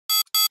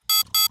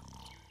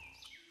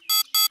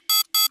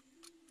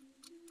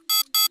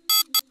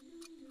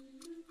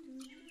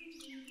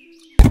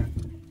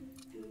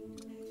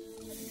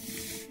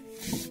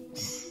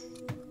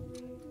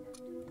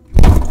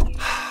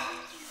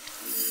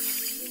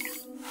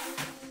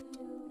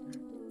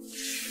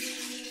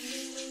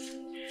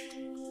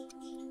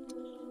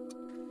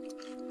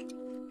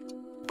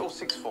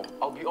sixth form.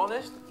 I'll be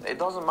honest, it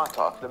doesn't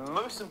matter. The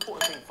most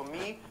important thing for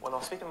me when I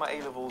was taking my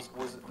A-levels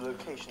was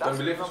location. That's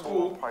the number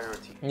one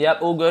priority.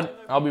 Yep, all good.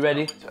 I'll be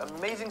ready.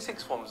 Amazing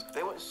sixth forms.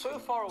 They went so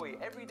far away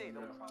every day.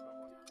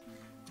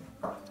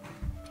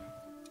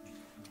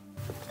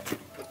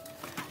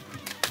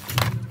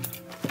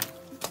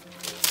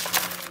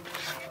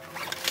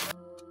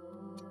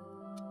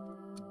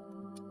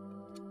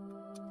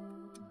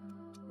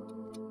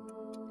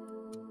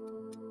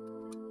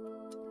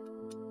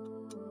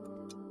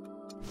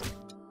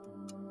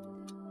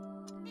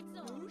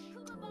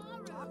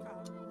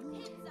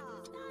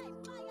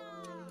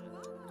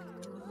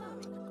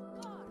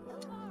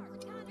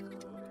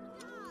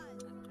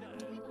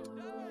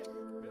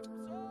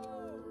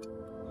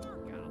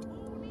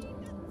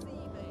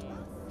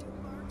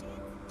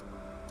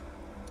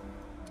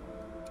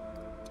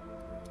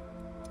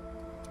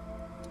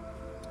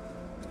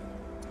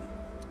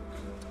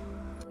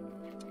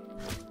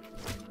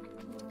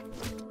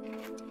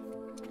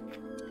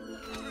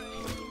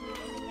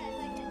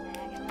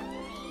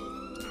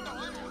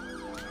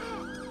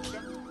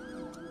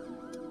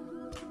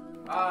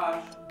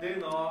 Ash,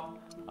 dinner.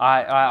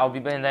 Alright, I'll be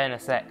there in a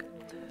sec.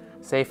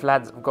 Safe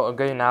lads, I've got to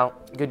go now.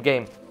 Good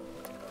game.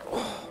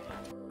 It's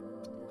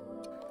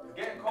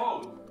getting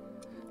cold.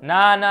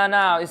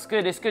 Nah, it's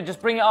good.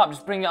 Just bring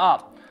it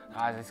up,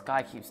 Guys, this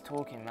guy keeps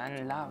talking,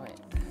 man, allow it.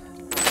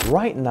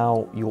 Right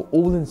now, you're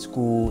all in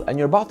school and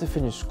you're about to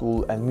finish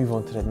school and move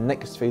on to the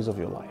next phase of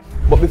your life.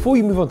 But before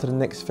you move on to the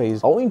next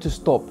phase, I want you to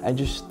stop and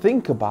just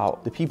think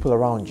about the people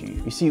around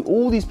you. You see,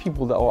 all these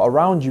people that are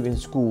around you in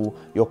school,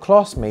 your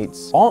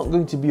classmates, aren't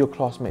going to be your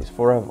classmates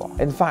forever.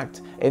 In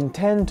fact, in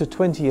 10 to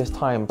 20 years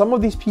time, some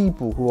of these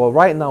people who are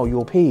right now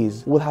your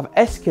peers will have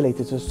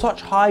escalated to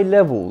such high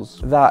levels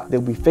that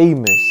they'll be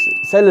famous,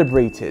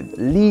 celebrated,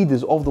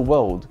 leaders of the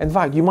world. In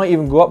fact, you might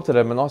even go up to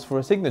them and ask for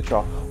a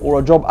signature or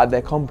a job at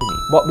their company.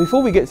 But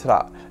before we get to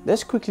that,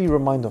 let's quickly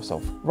remind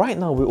ourselves, right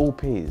now we're all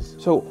peers.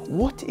 So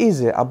what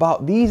is it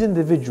about these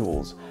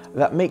individuals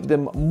that make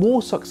them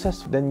more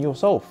successful than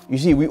yourself? You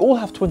see, we all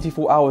have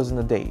 24 hours in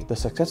a day, the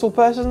successful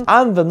person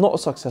and the not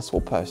successful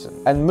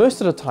person. And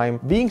most of the time,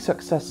 being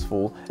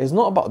successful is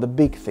not about the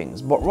big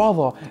things, but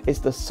rather it's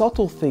the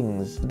subtle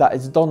things that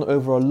is done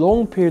over a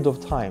long period of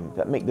time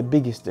that make the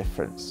biggest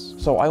difference.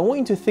 So I want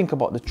you to think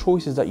about the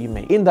choices that you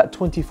make in that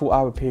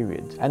 24-hour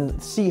period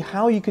and see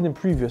how you can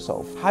improve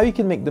yourself, how you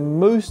can make the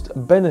most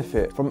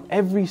benefit from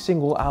every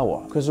single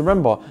hour. Because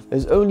remember,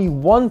 there's only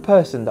one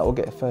person that will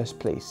get first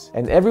place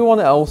and everyone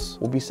else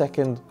will be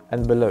second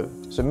and below.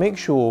 So make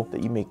sure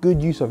that you make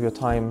good use of your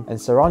time and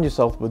surround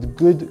yourself with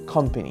good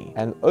company.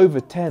 And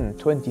over 10,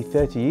 20,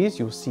 30 years,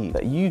 you'll see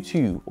that you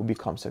too will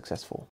become successful.